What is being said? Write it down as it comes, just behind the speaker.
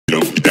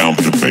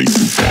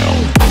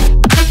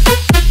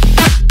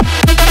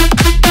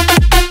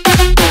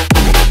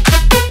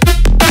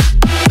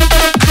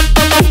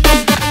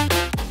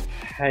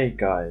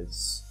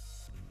guys,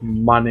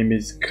 my name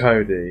is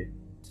Cody,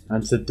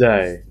 and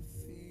today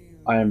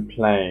I am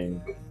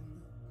playing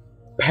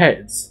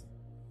Pet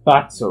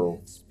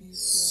Battle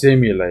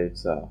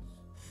Simulator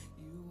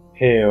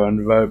here on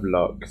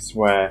Roblox,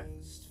 where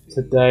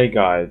today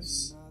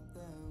guys,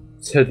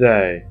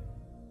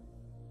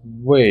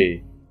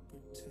 we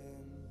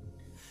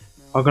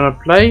are gonna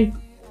play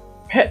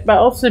Pet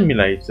Battle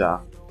Simulator,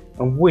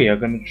 and we are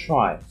gonna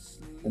try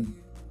and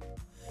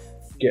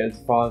get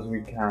as far as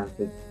we can.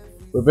 So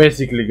we're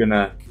basically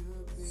gonna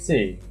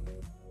see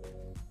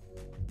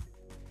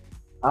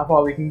how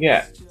far we can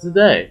get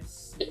today.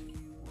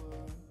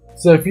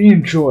 So if you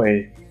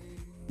enjoy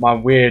my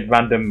weird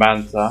random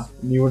banter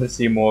and you want to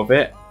see more of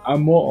it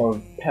and more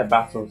of Pet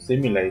Battle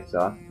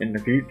Simulator in the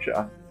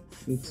future,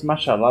 then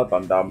smash that like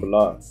button down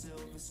below.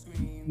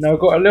 Now I've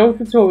got a little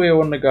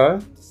tutorial on the go.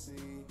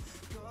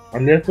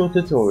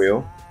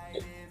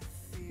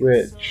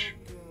 Which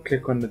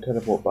click on the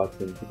teleport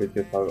button to get to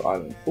your private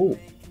island. Ooh.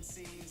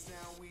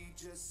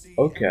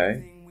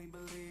 Okay.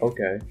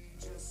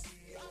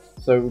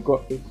 So we've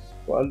got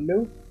a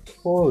little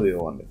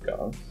tutorial on the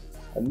go.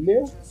 A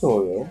little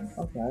tutorial.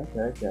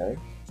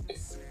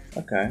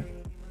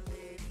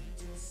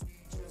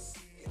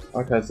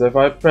 Okay, so if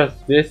I press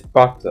this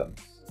button.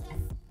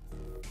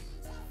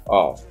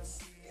 Oh.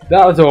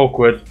 That was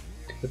awkward.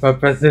 If I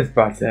press this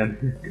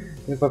button.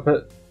 If I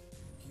press.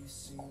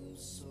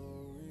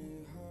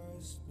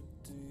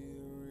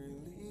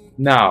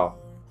 Now,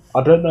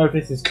 I don't know if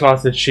this is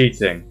classed as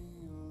cheating,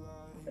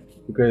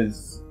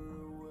 because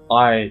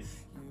I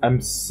am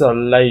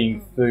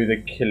slaying through the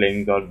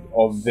killings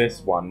of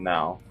this one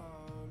now.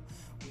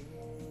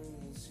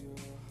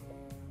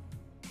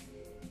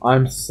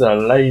 I'm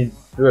slaying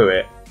through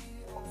it,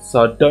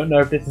 so I don't know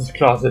if this is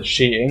classed as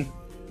cheating.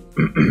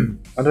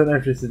 I don't know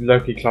if this is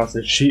low-key classed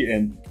as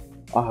cheating.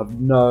 I have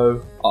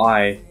no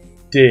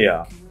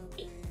idea.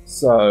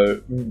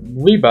 So,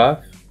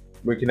 rebirth.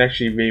 We can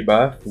actually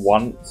rebirth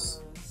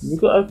once. We've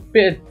got a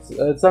bit,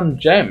 some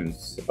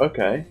gems.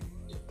 Okay.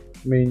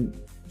 I mean,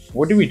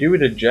 what do we do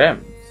with the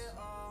gems?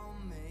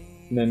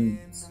 And then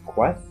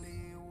quest.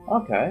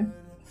 Okay.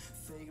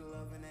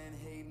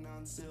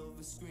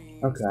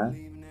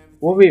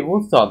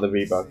 We'll start the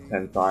rebirth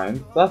 10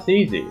 times. That's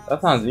easy.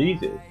 That sounds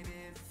easy.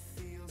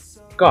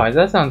 Guys,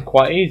 that sounds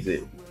quite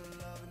easy.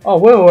 Oh,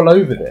 we're all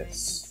over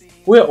this.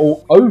 We're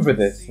all over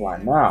this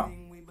right now.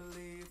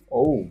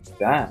 Oh,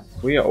 damn.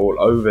 We are all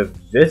over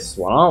this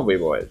one, aren't we,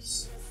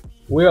 boys?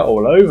 We are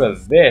all over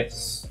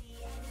this.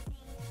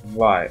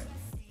 Right.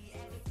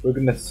 We're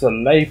going to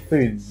slay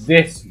through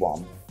this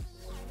one.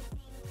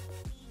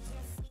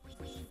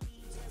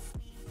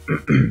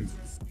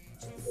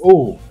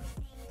 Oh.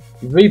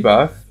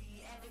 Rebirth.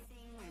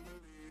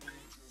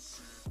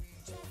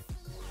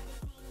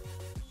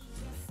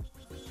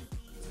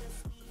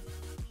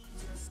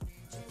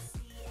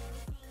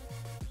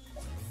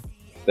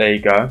 There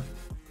you go.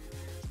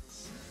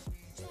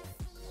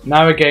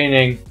 Now we're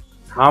gaining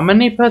how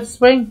many per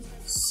swing?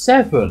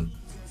 7.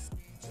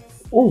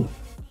 Ooh.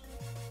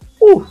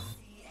 Ooh.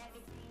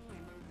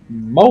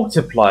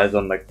 Multipliers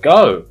on the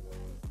go.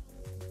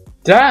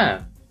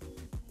 Damn.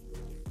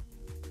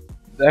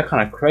 They're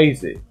kind of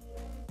crazy.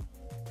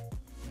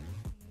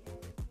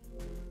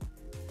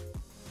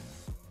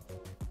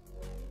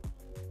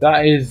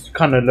 That is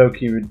kind of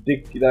low-key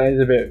ridiculous. That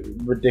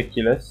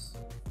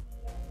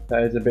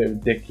is a bit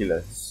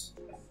ridiculous.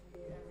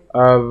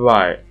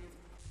 Right.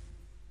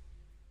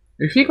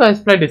 If you guys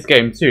play this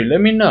game too,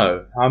 let me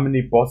know how many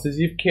bosses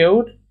you've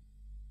killed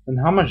and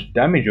how much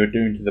damage you're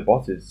doing to the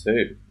bosses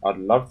too.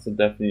 I'd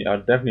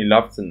definitely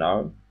love to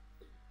know.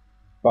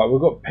 But we've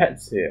got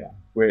pets here,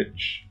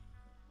 which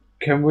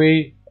can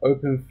we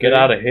open? Get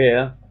out of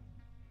here.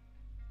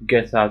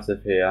 Get out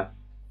of here.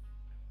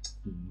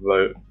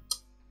 Vote.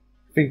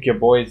 Think your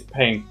boy's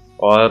paying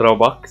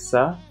Robux,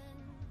 sir?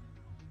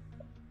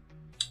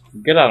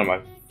 Get out of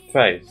my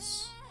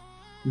face.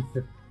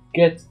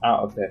 Get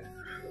out of here.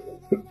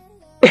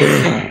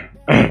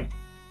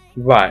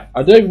 Right,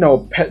 I don't even know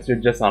what pets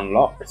we've just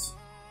unlocked,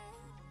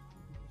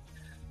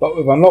 but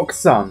we've unlocked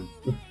some.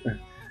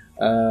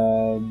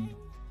 A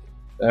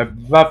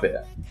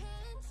rabbit,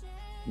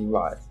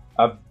 right,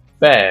 a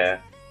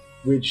bear,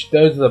 which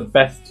those are the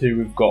best two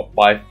we've got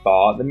by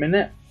far at the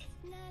minute.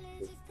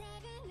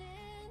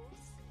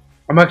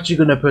 I'm actually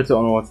going to put it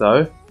on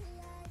auto,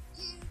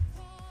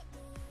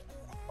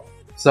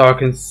 so I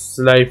can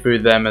slay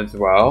through them as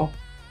well.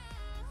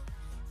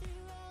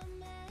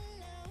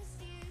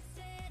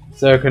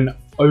 So I can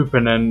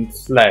open and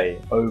slay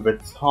over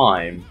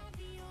time,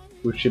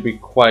 which should be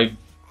quite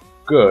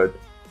good.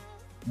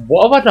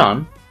 What have I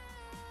done?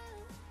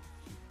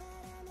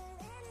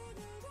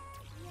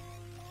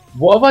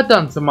 What have I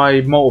done to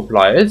my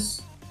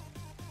multipliers?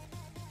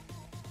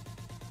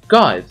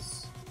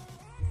 Guys,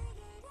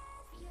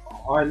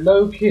 I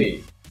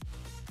low-key.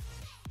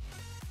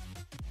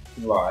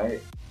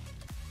 Right.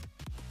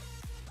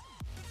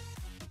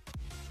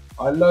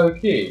 I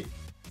low-key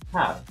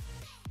have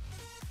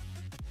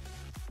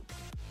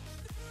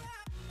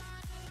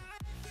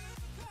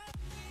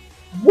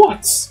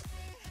What?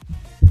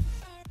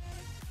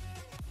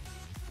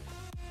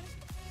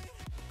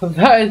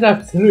 That is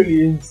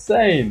absolutely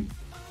insane.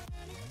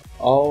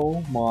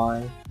 Oh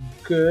my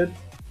good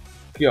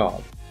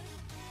god.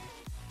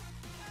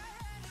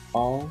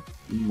 Oh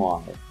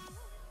my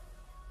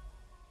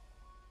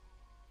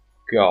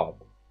god.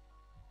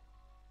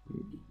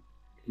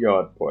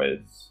 God,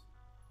 boys.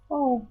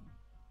 Oh.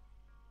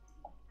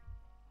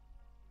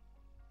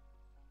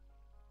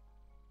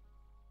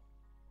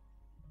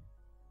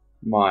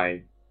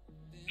 My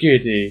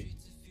goody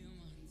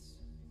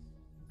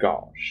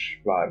gosh.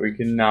 Right, we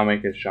can now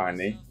make a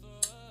shiny.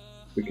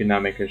 We can now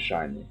make a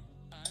shiny.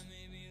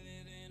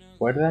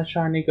 Where did that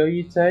shiny go,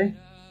 you'd say?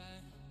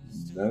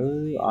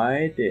 No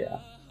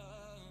idea.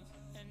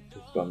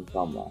 It's gone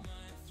somewhere.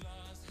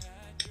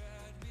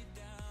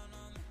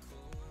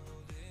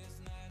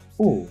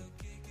 Ooh.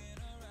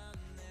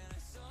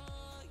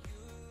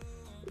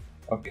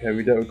 Okay,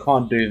 we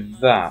can't do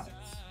that.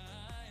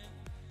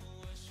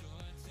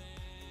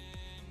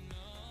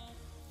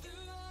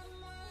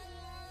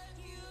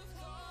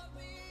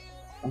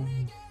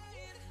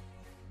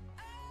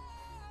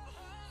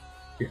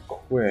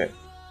 Equip.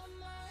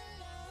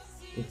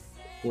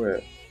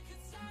 Equip.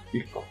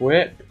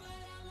 Equip.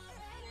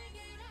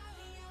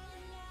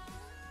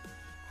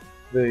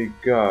 There you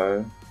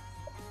go.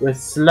 We're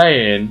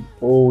slaying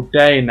all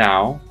day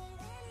now.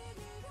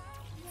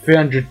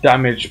 300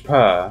 damage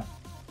per.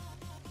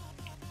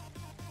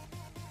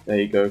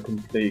 There you go,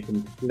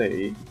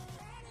 complete.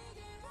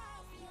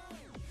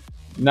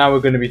 Now we're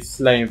going to be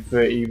slaying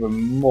for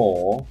even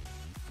more.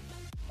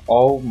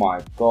 Oh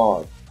my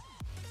god.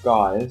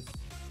 Guys.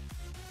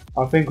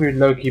 I think we've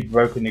low-key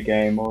broken the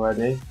game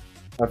already.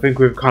 I think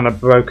we've kind of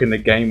broken the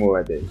game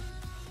already.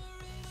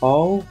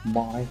 Oh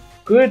my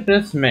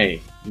goodness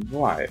me.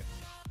 Right.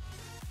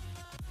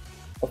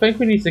 I think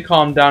we need to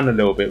calm down a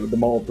little bit with the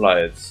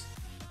multipliers.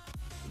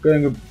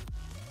 Going a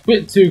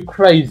bit too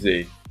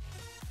crazy.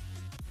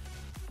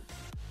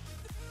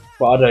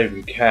 But I don't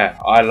even care.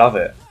 I love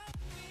it.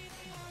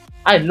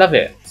 I love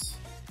it.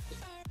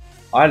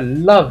 I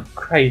love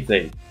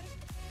crazy.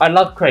 I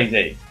love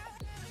crazy.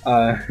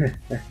 I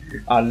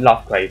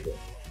love crazy.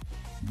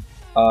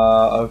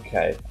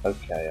 Okay.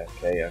 Okay.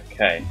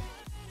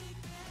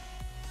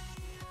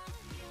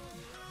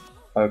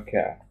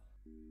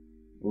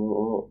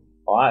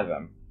 Alright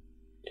then.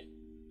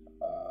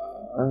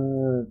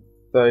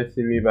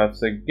 30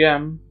 rebuffs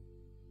again.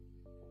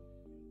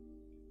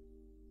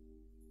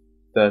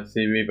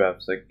 30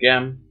 rebuffs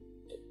again.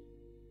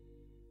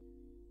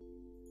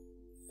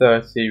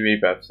 30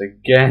 rebuffs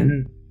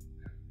again.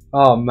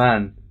 Oh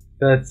man,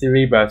 30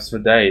 rebuffs for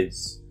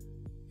days.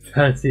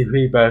 30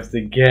 rebuffs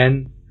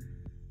again.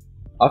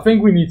 I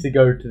think we need to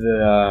go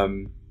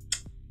to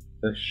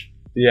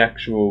the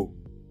actual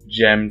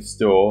gem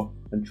store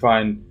and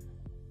try and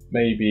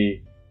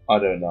maybe, I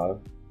don't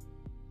know,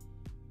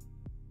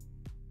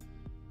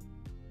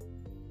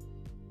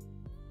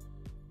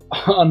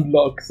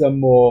 unlock some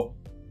more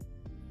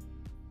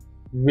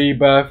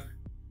rebirthables.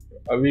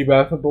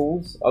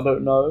 I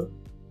don't know.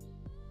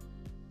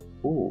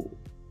 Ooh.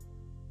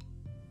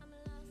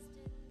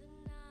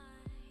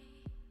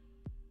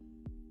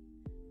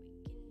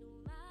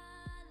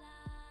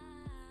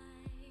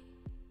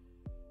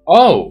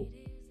 Oh.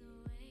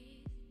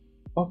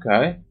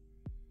 Okay.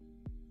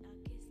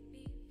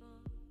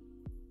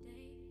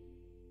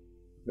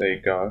 There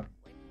you go.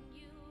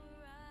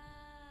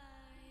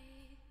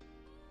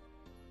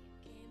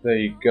 There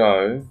you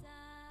go.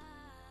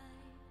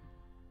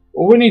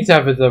 All we need to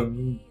have is a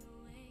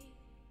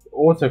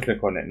auto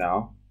click on it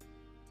now.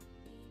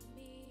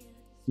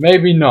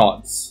 Maybe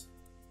not.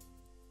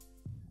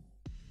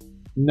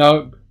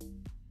 Nope.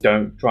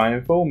 Don't try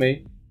and fool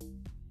me.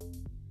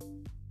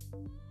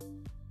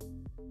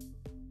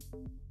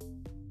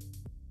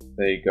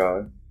 There you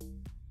go.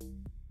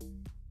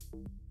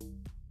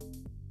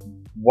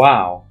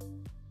 Wow.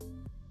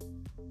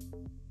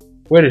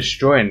 We're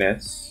destroying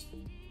this.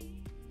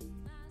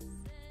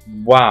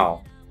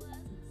 Wow.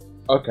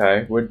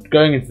 Okay, we're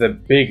going into the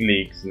big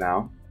leagues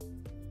now.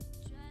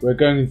 We're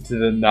going into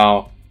the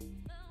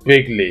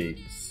big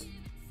leagues.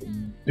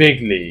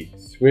 Big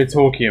leagues. We're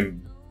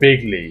talking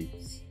big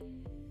leagues.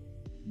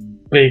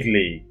 Big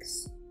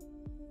leagues.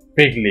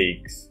 Big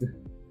leagues.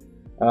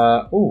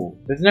 Ooh,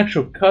 there's an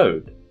actual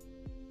code.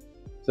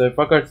 So if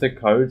I go to the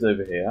codes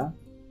over here,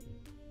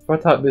 if I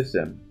type this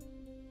in.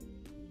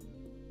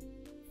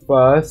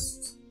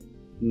 First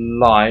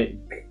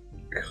like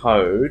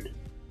code.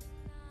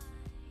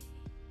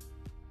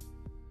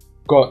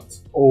 Got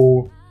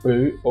all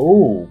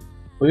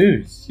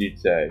boosts, you'd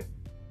say.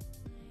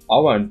 I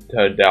won't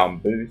turn down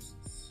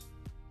boosts.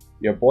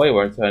 Your boy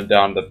won't turn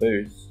down the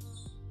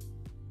boosts.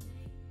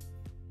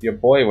 Your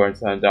boy won't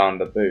turn down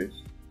the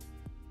boost.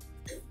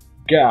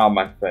 Get out of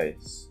my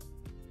face.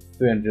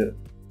 300.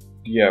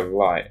 Yeah,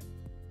 right.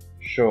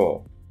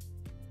 Sure.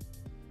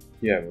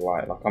 Yeah,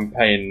 right. Like I'm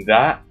paying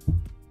that.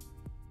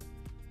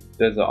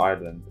 Desert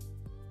Island.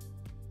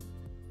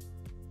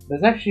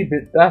 That's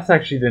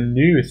actually the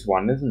newest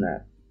one, isn't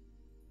it?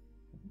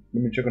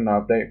 Let me check on the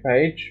update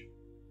page.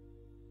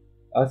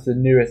 That's the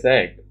newest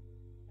egg.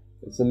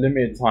 It's a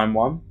limited time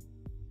one.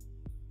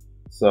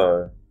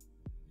 So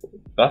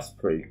that's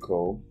pretty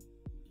cool.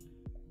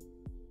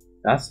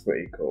 That's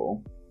pretty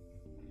cool.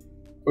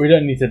 We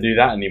don't need to do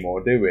that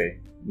anymore, do we?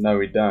 No,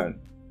 we don't.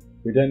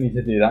 We don't need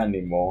to do that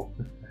anymore.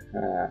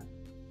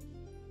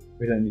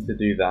 We don't need to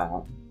do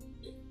that.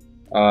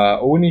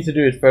 All we need to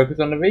do is focus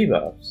on the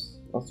rebirths.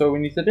 That's all we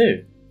need to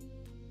do.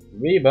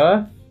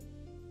 Rebirth.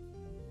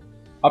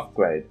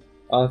 Upgrade.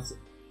 That's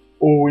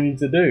all we need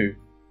to do.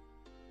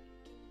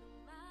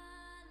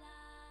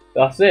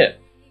 That's it.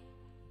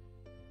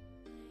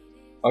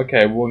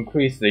 Okay, we'll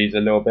increase these a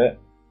little bit.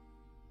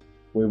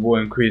 We will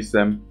increase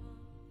them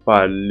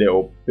by a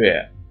little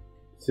bit.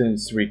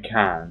 Since we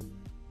can.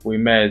 We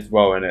may as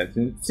well,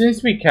 innit?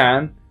 Since we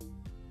can.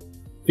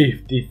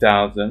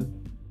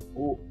 50,000.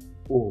 Oh,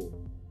 oh.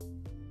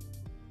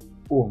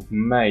 Oh,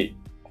 mate.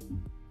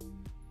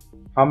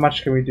 How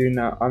much can we do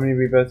now? How many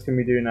rebirths can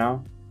we do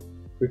now?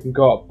 We can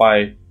go up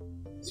by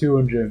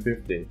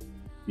 250.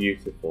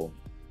 Beautiful.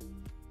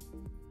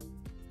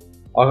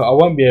 I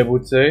won't be able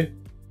to.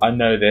 I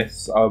know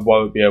this. I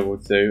won't be able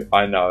to.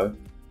 I know.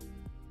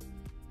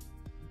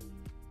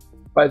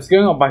 But it's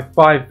going up by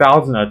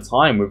 5,000 at a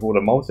time with all the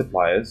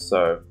multipliers,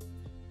 so...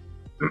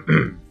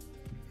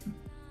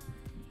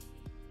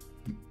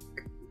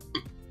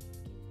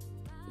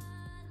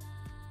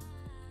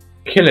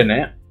 Killing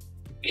it.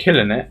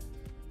 Killing it.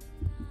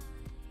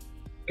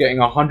 Getting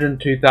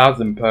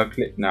 102,000 per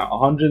click now.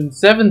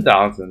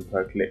 107,000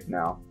 per click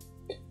now.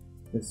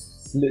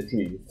 It's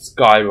literally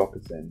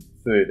skyrocketing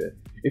through it.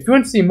 If you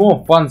want to see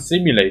more fun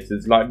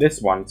simulators like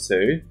this one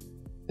too,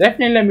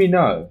 definitely let me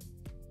know.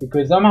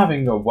 Because I'm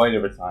having a whale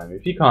of a time.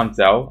 If you can't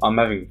tell, I'm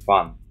having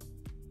fun.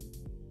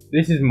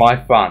 This is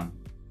my fun.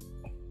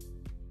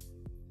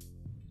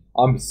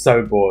 I'm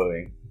so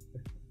boring.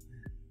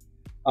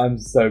 I'm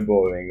so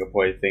boring of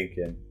what you're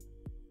thinking.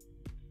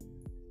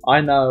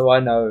 I know, I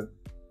know.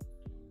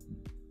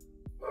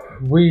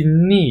 We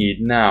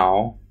need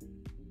now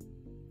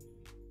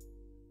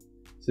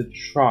to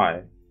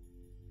try.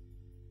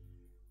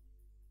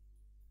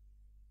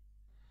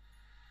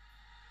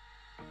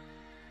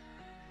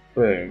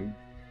 Boom.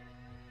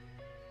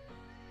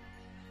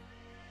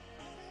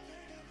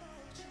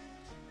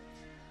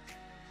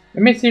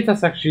 Let me see if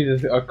that's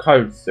actually a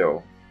code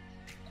still.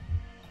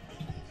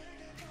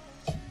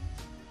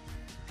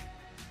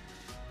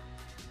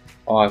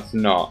 Oh, it's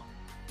not.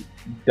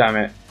 Damn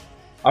it.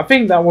 I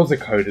think that was a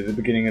code at the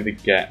beginning of the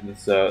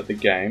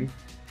game.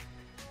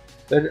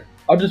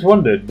 I just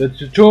wondered, the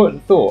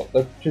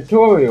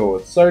tutorial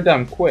was so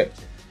damn quick.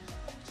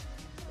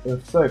 It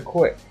was so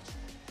quick.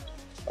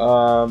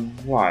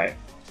 Right.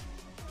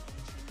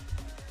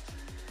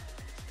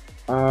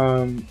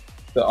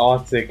 The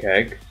Arctic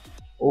egg.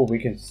 Oh, we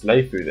can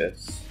slay through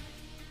this.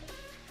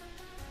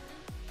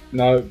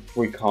 No,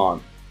 we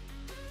can't.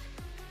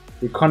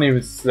 We can't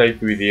even slay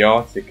through the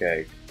Arctic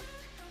egg.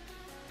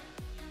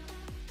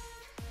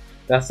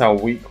 That's how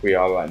weak we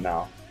are right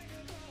now.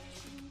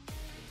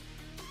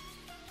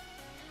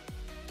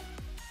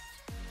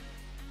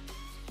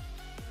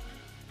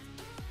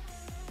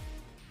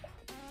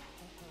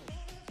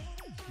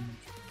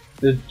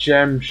 The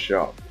gem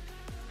shop.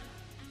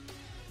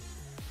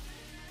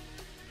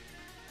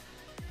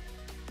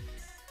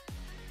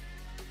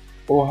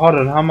 Oh, hold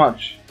on, how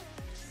much?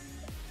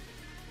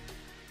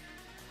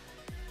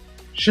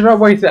 Should I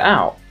wait it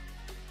out?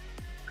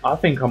 I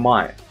think I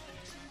might.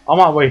 I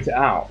might wait it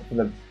out for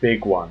the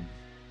big one.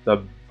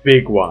 The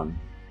big one.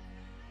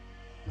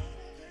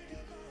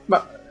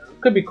 But it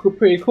could be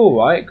pretty cool,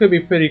 right? It could be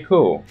pretty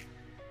cool.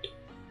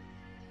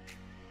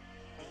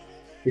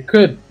 It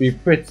could be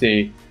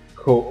pretty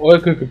cool, or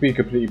it could be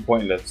completely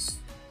pointless.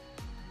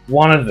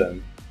 One of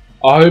them.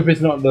 I hope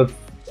it's not the.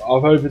 I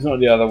hope it's not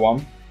the other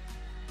one.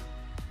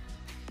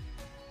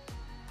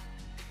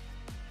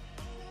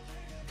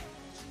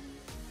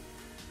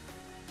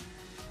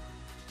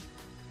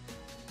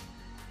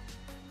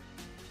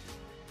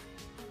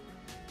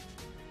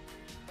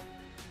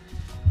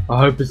 I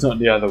hope it's not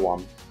the other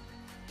one.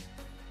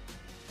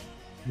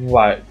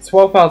 Right,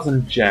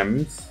 12,000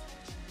 gems.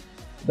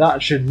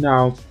 That should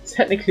now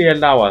technically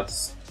allow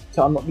us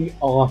to unlock the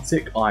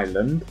Arctic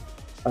island.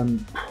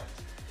 And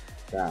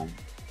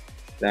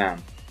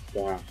damn.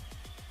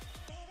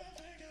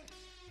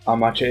 How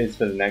much it is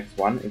for the next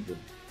one is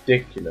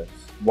ridiculous.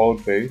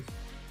 World boost,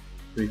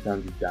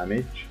 300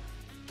 damage.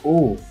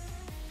 Ooh.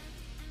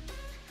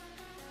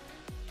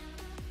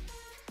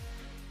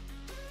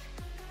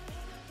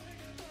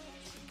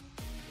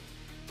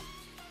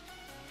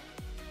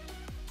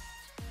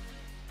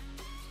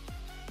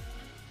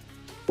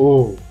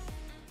 Oh,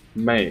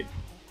 mate.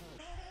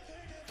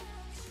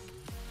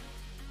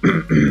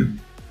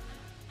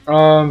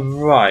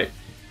 Right.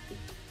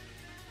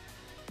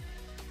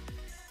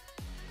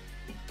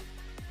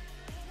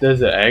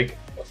 Desert egg.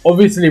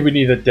 Obviously, we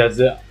need a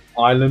desert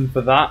island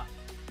for that.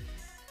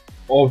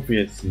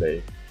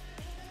 Obviously.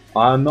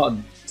 I'm not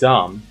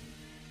dumb.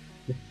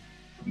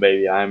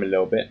 Maybe I am a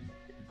little bit.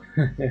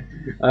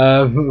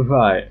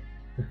 Right.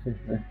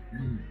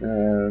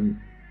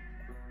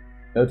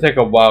 It'll take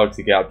a while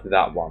to get up to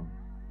that one.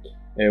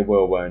 It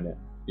will, won't it?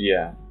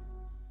 Yeah.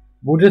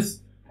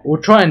 We'll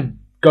try and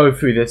go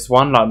through this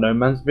one like no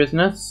man's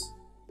business.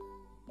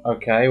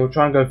 Okay, we'll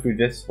try and go through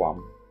this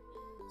one.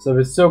 So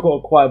we've still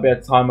got quite a bit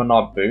of time on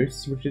our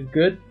boost, which is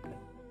good.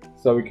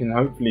 So we can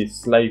hopefully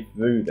slay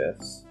through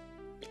this.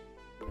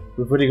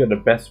 We've already got the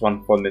best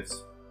one from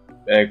this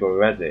egg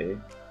already.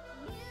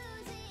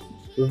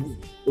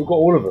 We've got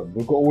all of them.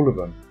 We've got all of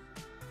them.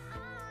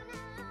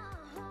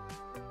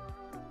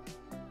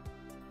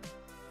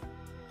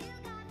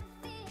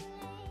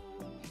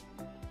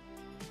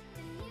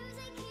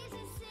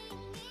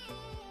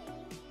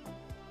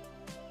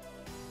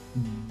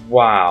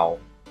 Wow.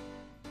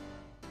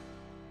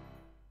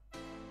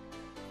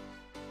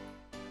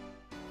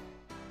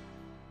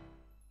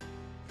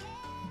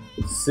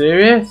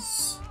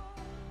 Serious?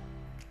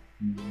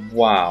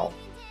 Wow.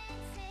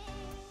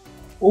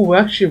 Oh,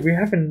 actually, we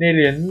have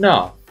nearly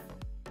enough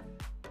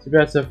to be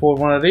able to afford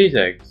one of these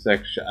eggs,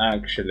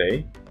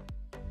 actually.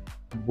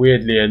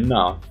 Weirdly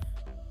enough.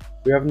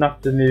 We have enough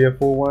to nearly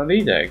afford one of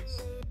these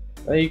eggs.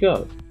 There you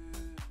go.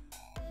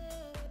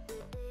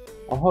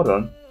 Oh, hold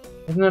on.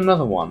 Isn't there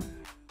another one?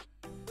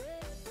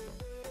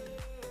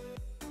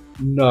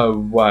 No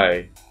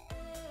way.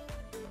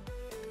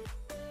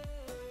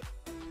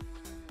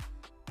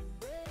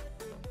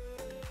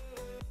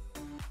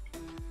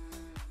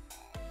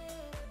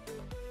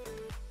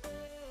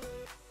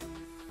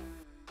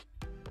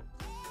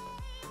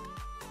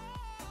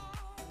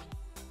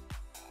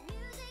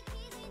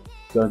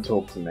 Don't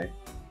talk to me.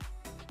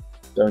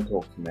 Don't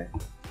talk to me.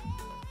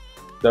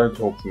 Don't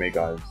talk to me,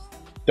 guys.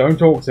 Don't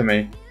talk to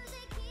me.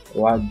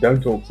 Alright,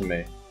 don't talk to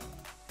me.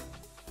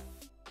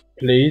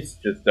 Please,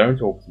 just don't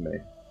talk to me.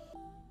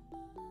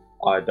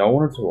 I don't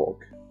want to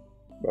talk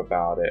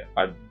about it.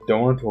 I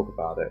don't want to talk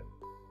about it.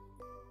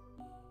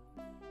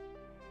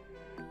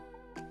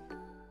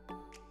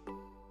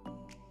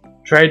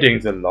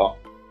 Trading's a lot.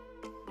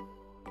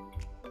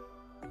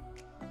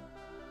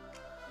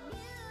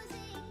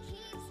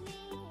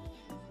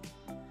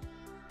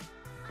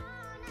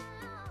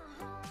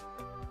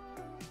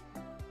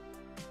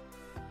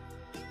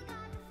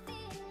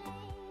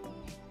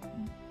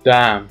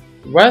 Damn.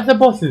 Where's the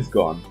bosses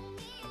gone?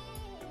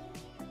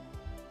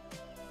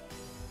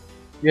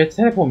 Yeah,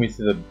 teleport me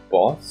to the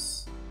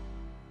boss.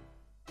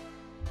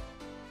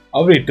 I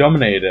already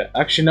dominated it.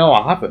 Actually, no,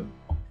 I haven't.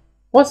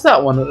 What's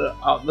that one at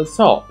the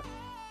top?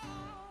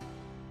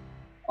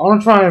 I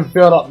want to try and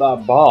fill up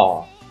that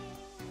bar.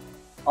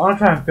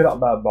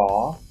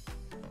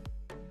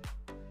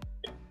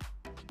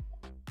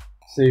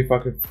 See if I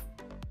could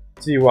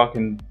see what I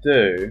can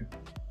do.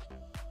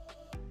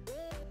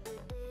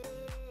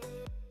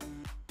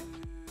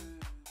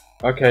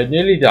 Okay,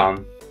 nearly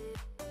done.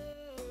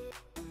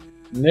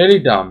 Nearly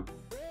done.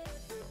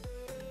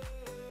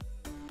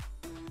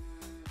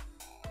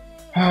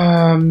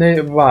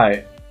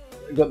 Right.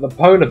 We've got the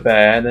polar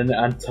bear and an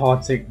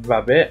Antarctic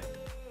rabbit.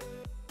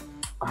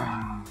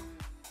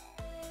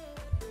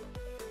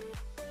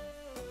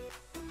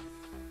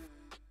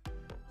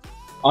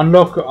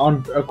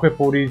 Equip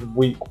all these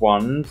weak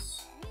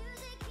ones.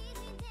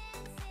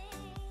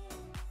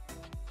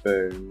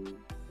 Boom,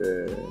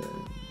 boom,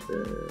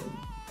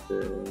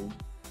 boom.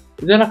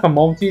 Is there like a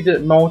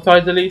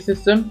multi-delete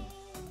system?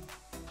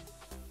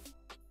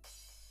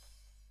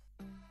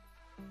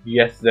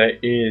 Yes, there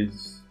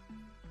is.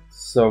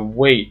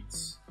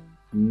 Sweet.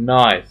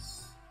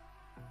 Nice.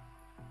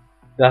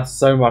 That's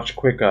so much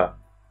quicker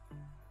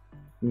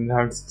than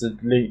having to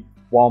delete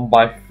one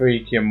by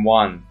freaking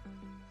one.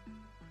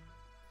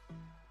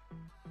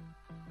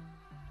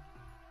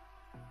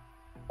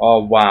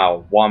 Oh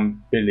wow,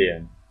 1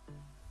 billion.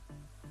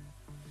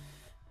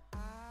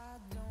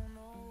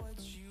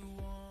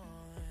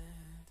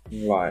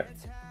 Right.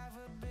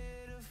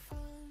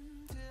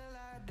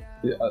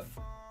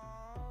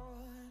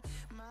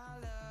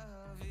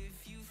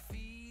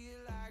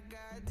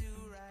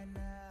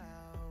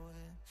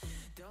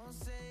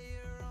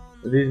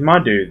 Are these my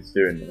dudes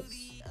doing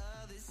this?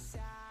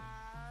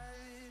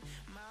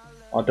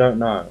 I don't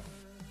know.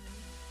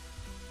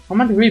 How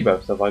many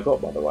rebirths have I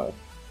got, by the way?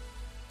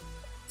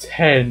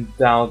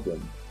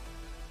 10,000.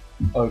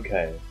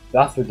 Okay,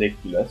 that's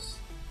ridiculous.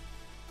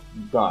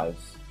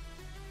 Guys,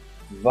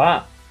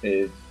 that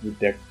is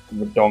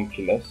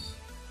ridiculous.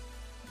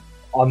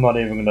 I'm not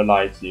even gonna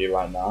lie to you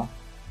right now.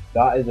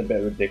 That is a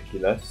bit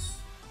ridiculous.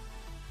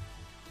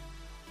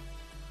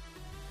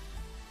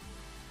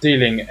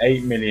 Dealing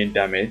 8 million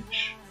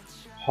damage.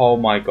 Oh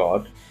my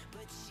god.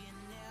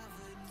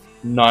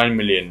 9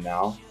 million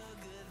now.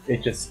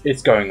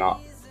 It's going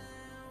up.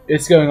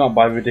 It's going up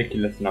by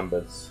ridiculous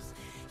numbers.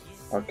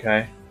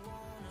 Okay.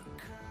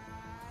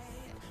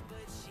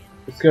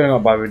 It's going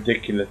up by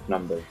ridiculous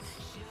numbers.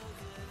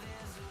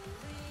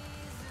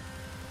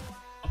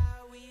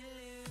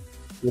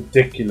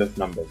 Ridiculous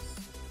numbers.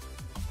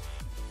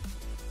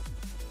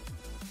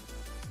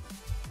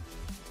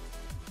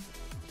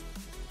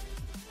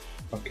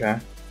 Okay.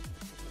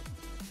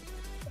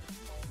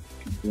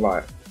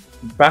 Right,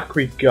 back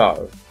we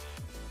go.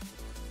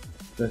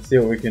 Let's see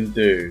what we can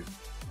do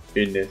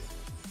in this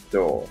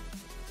store.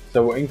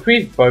 So we'll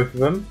increase both of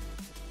them.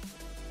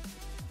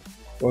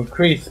 We'll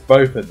increase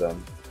both of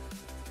them.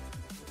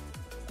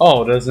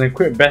 Oh, there's an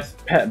equip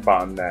best pet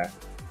button there.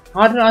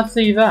 How did I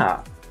see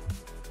that?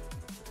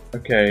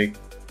 Okay.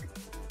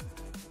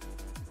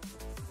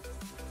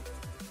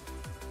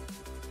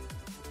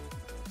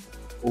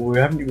 We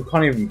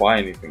can't even buy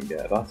anything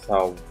yet. That's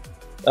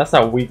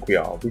how weak we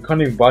are. We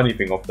can't even buy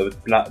anything off the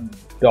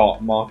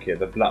dark market,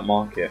 the black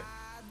market.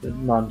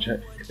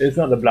 It's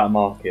not the black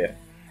market.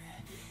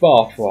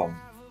 Far from.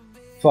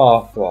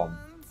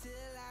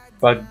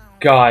 But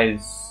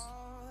guys,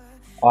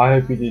 I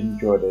hope you did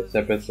enjoy this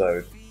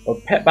episode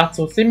of Pet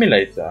Battle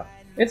Simulator.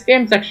 This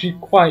game's actually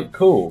quite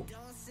cool.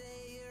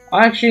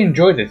 I actually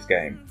enjoyed this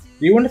game.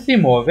 Do you want to see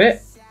more of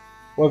it?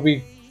 Where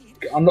we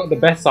unlock the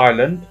best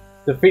island,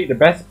 defeat the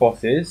best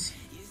bosses,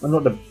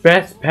 unlock the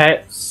best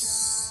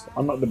pets,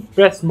 unlock the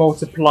best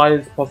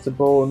multipliers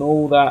possible, and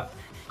all that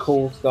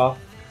cool stuff.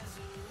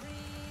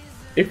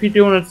 If you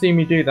do want to see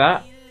me do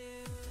that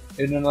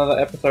in another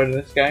episode of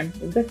this game,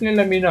 then definitely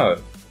let me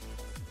know.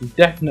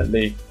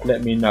 Definitely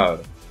let me know.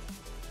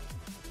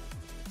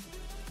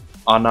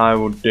 And I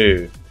will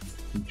do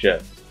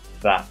just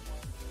that.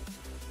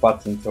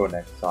 But until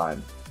next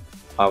time,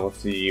 I will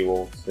see you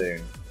all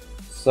soon.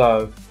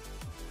 So,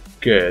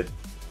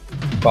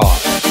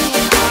 goodbye.